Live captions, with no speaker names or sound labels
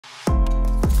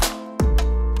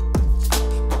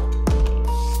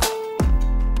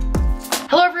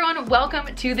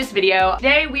welcome to this video.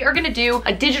 Today we are gonna do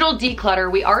a digital declutter.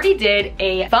 We already did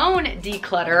a phone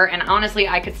declutter, and honestly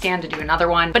I could stand to do another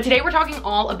one, but today we're talking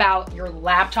all about your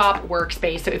laptop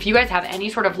workspace. So if you guys have any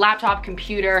sort of laptop,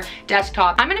 computer,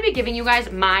 desktop, I'm gonna be giving you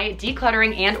guys my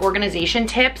decluttering and organization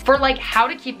tips for like how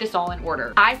to keep this all in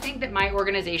order. I think that my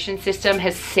organization system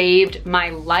has saved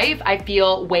my life. I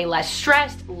feel way less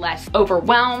stressed, less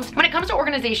overwhelmed. When it comes to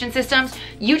organization systems,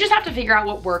 you just have to figure out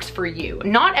what works for you.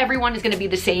 Not everyone is gonna be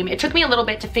the same. It took me a little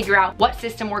bit to figure out what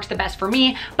system works the best for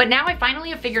me, but now I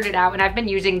finally have figured it out, and I've been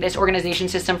using this organization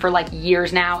system for like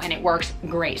years now, and it works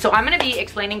great. So I'm gonna be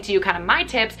explaining to you kind of my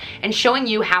tips and showing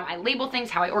you how I label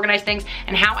things, how I organize things,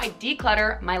 and how I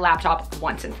declutter my laptop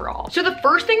once and for all. So the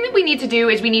first thing that we need to do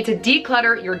is we need to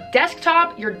declutter your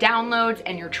desktop, your downloads,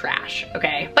 and your trash,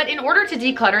 okay? But in order to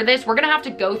declutter this, we're gonna have to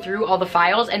go through all the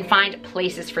files and find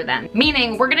places for them.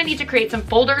 Meaning, we're gonna need to create some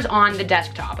folders on the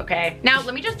desktop, okay? Now,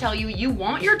 let me just tell you, you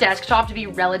want your desktop to be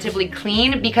relatively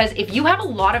clean, because if you have a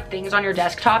lot of things on your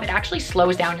desktop, it actually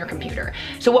slows down your computer.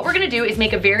 So what we're gonna do is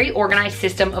make a very organized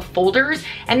system of folders,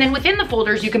 and then within the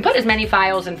folders, you can put as many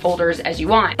files and folders as you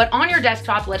want. But on your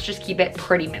desktop, let's just keep it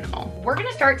pretty minimal. We're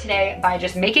gonna start today by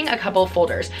just making a couple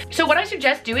folders. So what I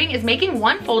suggest doing is making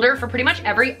one folder for pretty much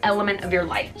every element of your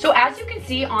life. So as you can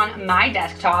see on my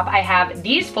desktop, I have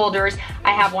these folders.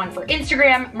 I have one for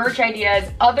Instagram, merch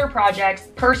ideas, other projects,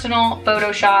 personal,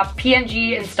 Photoshop,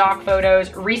 PNG and stock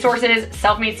photos, resources,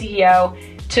 self-made CEO,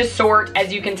 to sort.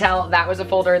 As you can tell, that was a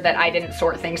folder that I didn't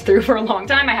sort things through for a long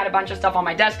time. I had a bunch of stuff on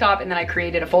my desktop, and then I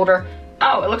created a folder.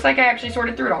 Oh, it looks like I actually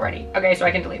sorted through it already. Okay, so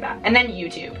I can delete that. And then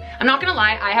YouTube. I'm not gonna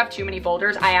lie, I have too many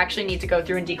folders. I actually need to go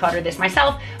through and declutter this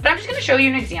myself, but I'm just gonna show you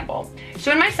an example.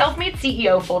 So in my self-made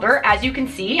CEO folder, as you can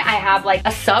see, I have like a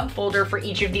subfolder for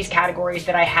each of these categories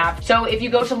that I have. So if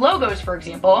you go to logos, for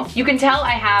example, you can tell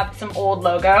I have some old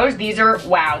logos. These are,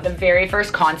 wow, the very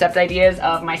first concept ideas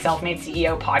of my self-made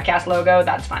CEO podcast logo.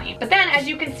 That's funny. But then as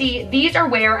you can see, these are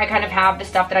where I kind of have the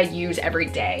stuff that I use every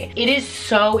day. It is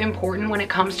so important when it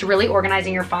comes to really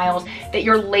organizing your files that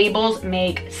your labels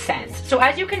make sense. So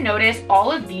as you can notice, all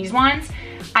of these ones,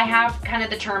 I have kind of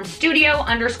the term studio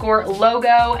underscore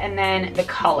logo and then the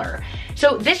color.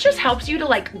 So this just helps you to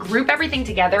like group everything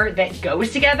together that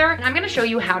goes together. And I'm gonna show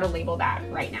you how to label that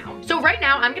right now. So right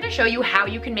now, I'm gonna show you how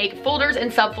you can make folders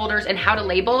and subfolders and how to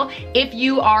label if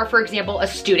you are, for example, a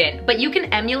student. But you can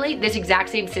emulate this exact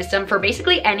same system for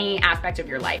basically any aspect of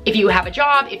your life. If you have a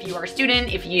job, if you are a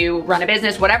student, if you run a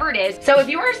business, whatever it is. So if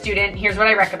you are a student, here's what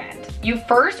I recommend. You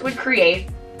first would create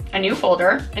a new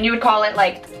folder, and you would call it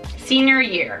like senior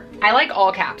year. I like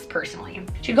all caps personally.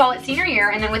 So you call it senior year,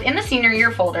 and then within the senior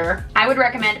year folder, I would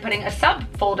recommend putting a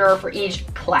subfolder for each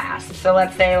class. So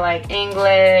let's say like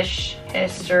English,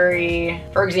 history,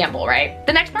 for example, right?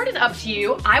 The next part is up to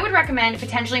you. I would recommend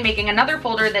potentially making another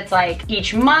folder that's like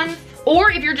each month.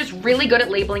 Or if you're just really good at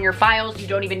labeling your files, you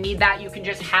don't even need that. You can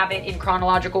just have it in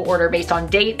chronological order based on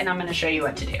date, and I'm gonna show you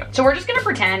what to do. So we're just gonna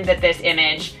pretend that this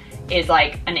image is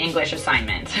like an English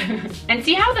assignment. And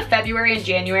see how the February and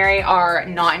January are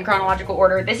not in chronological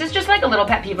order? This is just like a little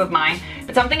pet peeve of mine,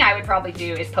 but something I would probably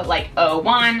do is put like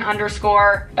 01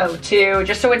 underscore 02,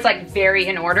 just so it's like very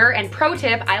in order. And pro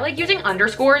tip, I like using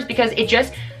underscores because it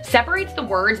just separates the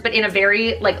words, but in a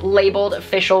very like labeled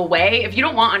official way. If you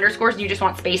don't want underscores and you just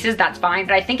want spaces, that's fine,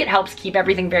 but I think it helps keep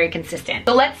everything very consistent.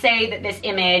 So let's say that this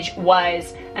image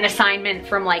was an assignment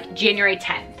from like January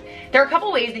 10th. There are a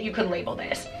couple ways that you could label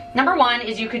this. Number one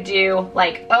is you could do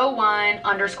like 01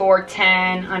 underscore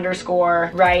 10 underscore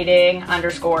writing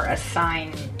underscore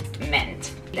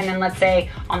assignment. And then let's say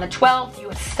on the 12th, you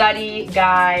have study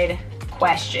guide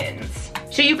questions.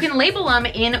 So you can label them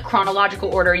in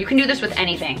chronological order. You can do this with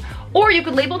anything. Or you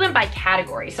could label them by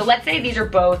category. So let's say these are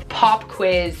both pop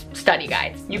quiz study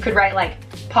guides. You could write like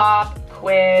pop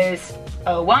quiz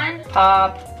 01,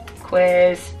 pop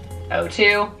quiz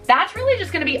 02. That's really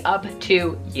just gonna be up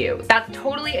to you. That's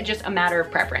totally just a matter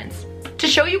of preference. To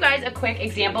show you guys a quick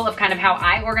example of kind of how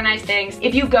I organize things,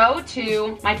 if you go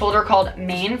to my folder called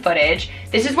main footage,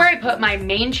 this is where I put my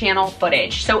main channel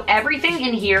footage. So everything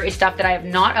in here is stuff that I have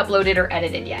not uploaded or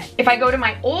edited yet. If I go to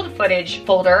my old footage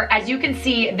folder, as you can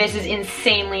see, this is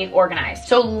insanely organized.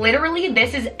 So literally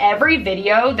this is every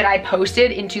video that I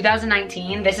posted in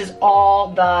 2019. This is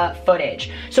all the footage.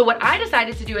 So what I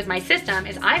decided to do as my system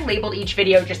is I labeled each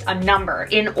video just a number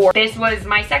in order. This was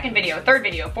my second video, third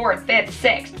video, fourth, fifth,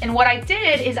 sixth. And what I did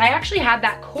did is I actually had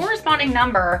that corresponding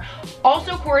number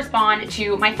also correspond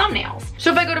to my thumbnails.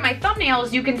 So if I go to my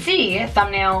thumbnails, you can see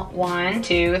thumbnail 1,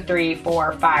 2, 3,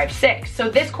 4, 5, 6. So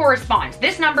this corresponds.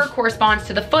 This number corresponds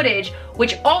to the footage,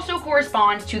 which also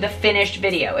corresponds to the finished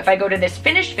video. If I go to this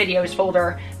finished videos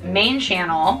folder, main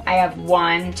channel, I have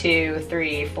 1, 2,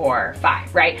 3, 4,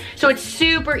 5, right? So it's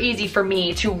super easy for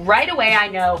me to right away, I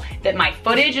know that my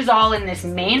footage is all in this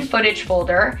main footage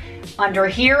folder. Under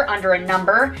here, under a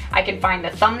number, I can find the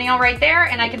thumbnail right there,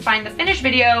 and I can find the finished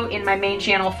video in my main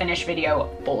channel finished video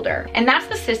folder. And that's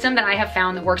the system that I have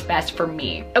found that works best for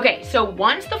me. Okay, so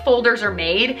once the folders are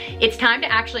made, it's time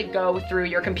to actually go through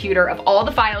your computer of all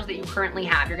the files that you currently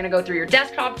have. You're gonna go through your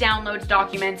desktop, downloads,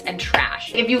 documents, and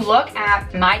trash. If you look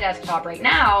at my desktop right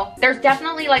now, there's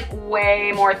definitely like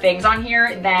way more things on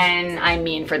here than I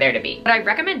mean for there to be. What I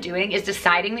recommend doing is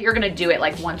deciding that you're gonna do it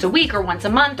like once a week or once a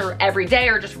month or every day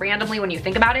or just randomly when you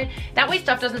think about it. That way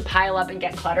stuff doesn't pile up and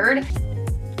get cluttered.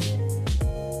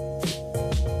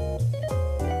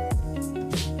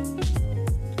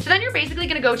 So then you're basically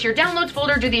gonna go to your downloads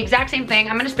folder, do the exact same thing.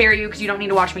 I'm gonna spare you because you don't need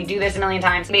to watch me do this a million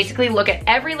times. Basically look at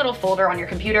every little folder on your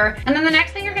computer. And then the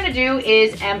next thing you're gonna do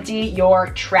is empty your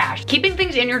trash. Keeping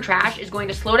things in your trash is going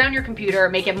to slow down your computer,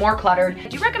 make it more cluttered. I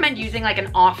do recommend using like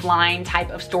an offline type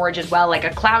of storage as well, like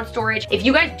a cloud storage. If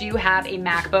you guys do have a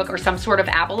MacBook or some sort of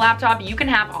Apple laptop, you can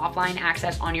have offline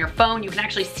access on your phone. You can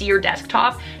actually see your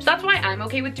desktop. So that's why I'm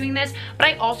okay with doing this. But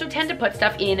I also tend to put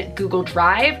stuff in Google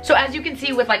Drive. So as you can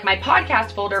see with like my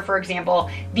podcast folder, for example,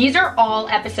 these are all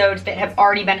episodes that have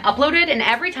already been uploaded, and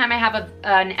every time I have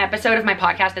an episode of my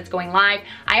podcast that's going live,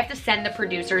 I have to send the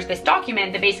producers this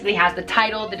document that basically has the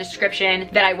title, the description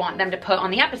that I want them to put on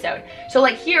the episode. So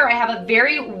like here, I have a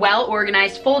very well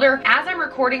organized folder. As I'm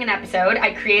recording an episode,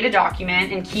 I create a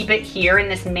document and keep it here in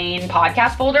this main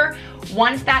podcast folder.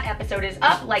 Once that episode is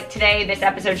up, like today, this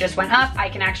episode just went up, I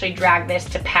can actually drag this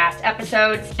to past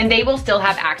episodes and they will still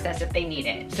have access if they need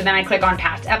it. So then I click on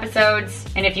past episodes,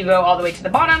 and if you go all the way to the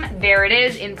bottom, there it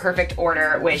is in perfect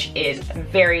order, which is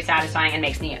very satisfying and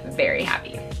makes me very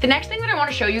happy. The next thing that I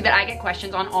want to show you that I get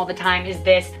questions on all the time is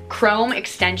this Chrome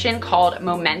extension called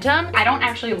Momentum. I don't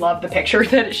actually love the picture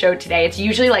that it showed today. It's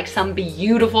usually like some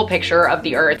beautiful picture of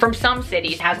the earth from some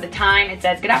cities. It has the time, it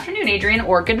says good afternoon, Adrienne,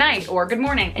 or good night, or good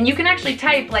morning. And you can actually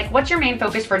type like, what's your main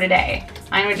focus for today?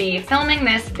 Mine would be filming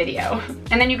this video.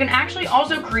 And then you can actually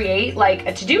also create like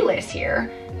a to-do list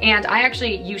here. And I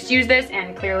actually used to use this,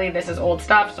 and clearly this is old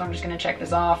stuff, so I'm just gonna check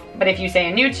this off. But if you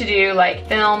say a new to-do, like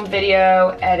film,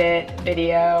 video, edit,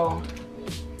 video,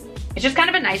 it's just kind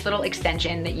of a nice little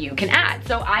extension that you can add.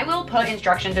 So I will put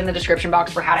instructions in the description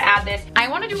box for how to add this. I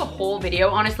wanna do a whole video,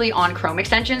 honestly, on Chrome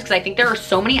extensions, because I think there are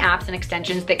so many apps and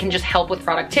extensions that can just help with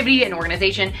productivity and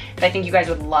organization that I think you guys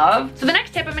would love. So the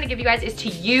next tip I'm gonna give you guys is to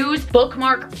use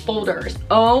bookmark folders.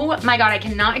 Oh my God, I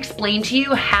cannot explain to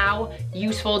you how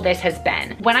useful this has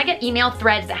been. When I get email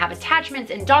threads that have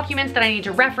attachments and documents that I need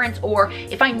to reference, or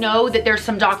if I know that there's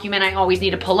some document I always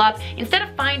need to pull up, instead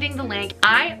of finding the link,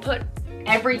 I put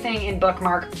everything in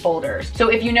bookmark folders. So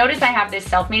if you notice, I have this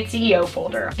Self-Made CEO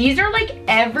folder. These are like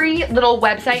every little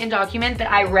website and document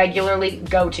that I regularly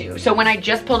go to. So when I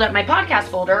just pulled up my podcast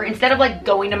folder, instead of like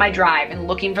going to my drive and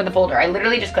looking for the folder, I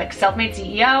literally just click Self-Made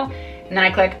CEO, and then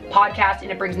I click podcast, and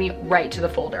it brings me right to the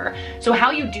folder. So how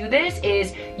you do this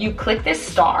is you click this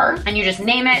star and you just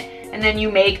name it, and then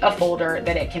you make a folder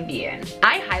that it can be in.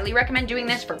 I highly recommend doing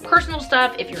this for personal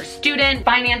stuff. If you're a student,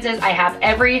 finances, I have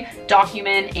every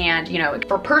document, and you know,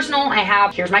 for personal, I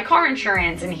have, here's my car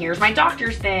insurance, and here's my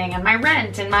doctor's thing, and my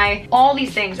rent, and all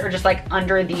these things are just like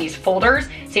under these folders.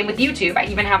 Same with YouTube. I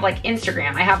even have like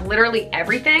Instagram. I have literally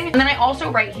everything. And then I also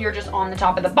right here, just on the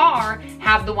top of the bar,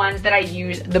 have the ones that I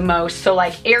use the most. So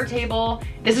like Airtable,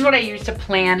 this is what I use to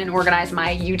plan and organize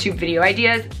my YouTube video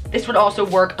ideas. This would also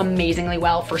work amazingly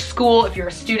well for school if you're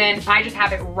a student. I just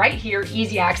have it right here,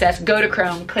 easy access, go to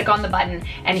Chrome, click on the button,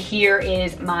 and here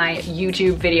is my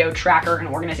YouTube video tracker and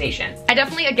organization. I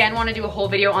definitely, again, wanna do a whole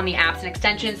video on the apps and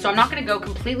extensions, so I'm not gonna go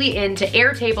completely into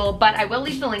Airtable, but I will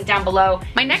leave the link down below.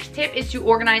 My next tip is to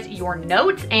organize your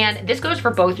notes, and this goes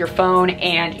for both your phone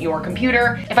and your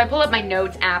computer. If I pull up my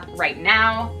notes app right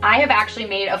now, I have actually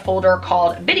made a folder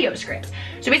called video scripts.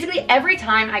 So basically every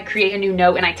time I create a new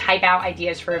note and I type out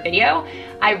ideas for a video,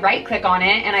 I right click on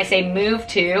it and I say move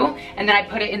to, and then I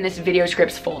put it in this video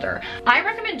scripts folder. I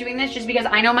recommend doing this just because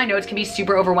I know my notes can be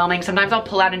super overwhelming. Sometimes I'll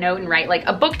pull out a note and write like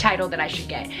a book title that I should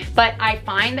get, but I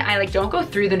find that I like don't go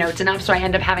through the notes enough, so I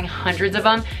end up having hundreds of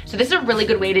them. So this is a really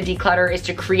good way to declutter, is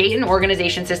to create an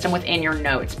organization system within your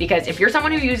notes, because if you're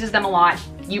someone who uses them a lot,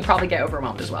 you probably get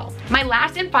overwhelmed as well. My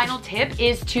last and final tip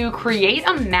is to create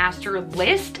a master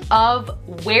list of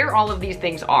where all of these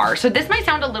things are. So this might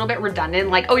sound a little bit redundant,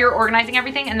 like, oh, you're organizing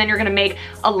everything and then you're gonna make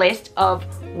a list of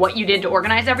what you did to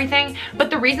organize everything. But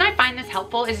the reason I find this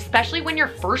helpful is especially when you're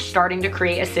first starting to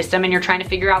create a system and you're trying to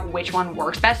figure out which one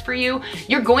works best for you,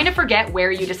 you're going to forget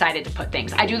where you decided to put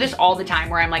things. I do this all the time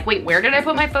where I'm like, wait, where did I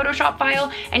put my Photoshop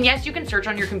file? And yes, you can search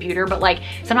on your computer, but like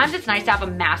sometimes it's nice to have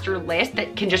a master list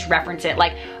that can just reference it.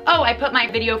 Like, oh, I put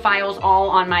my video files all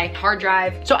on my hard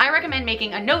drive. So I recommend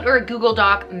making a note or a Google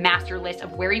Doc master list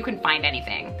of where you can find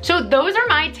anything. So those are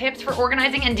my tips for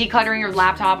organizing and decluttering your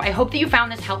laptop. I hope that you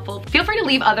found this helpful. Feel free to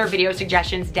leave other video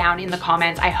suggestions down in the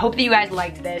comments. I hope that you guys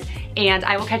liked this, and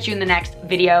I will catch you in the next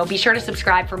video. Be sure to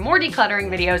subscribe for more decluttering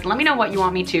videos and let me know what you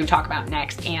want me to talk about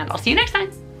next, and I'll see you next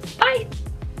time. Bye.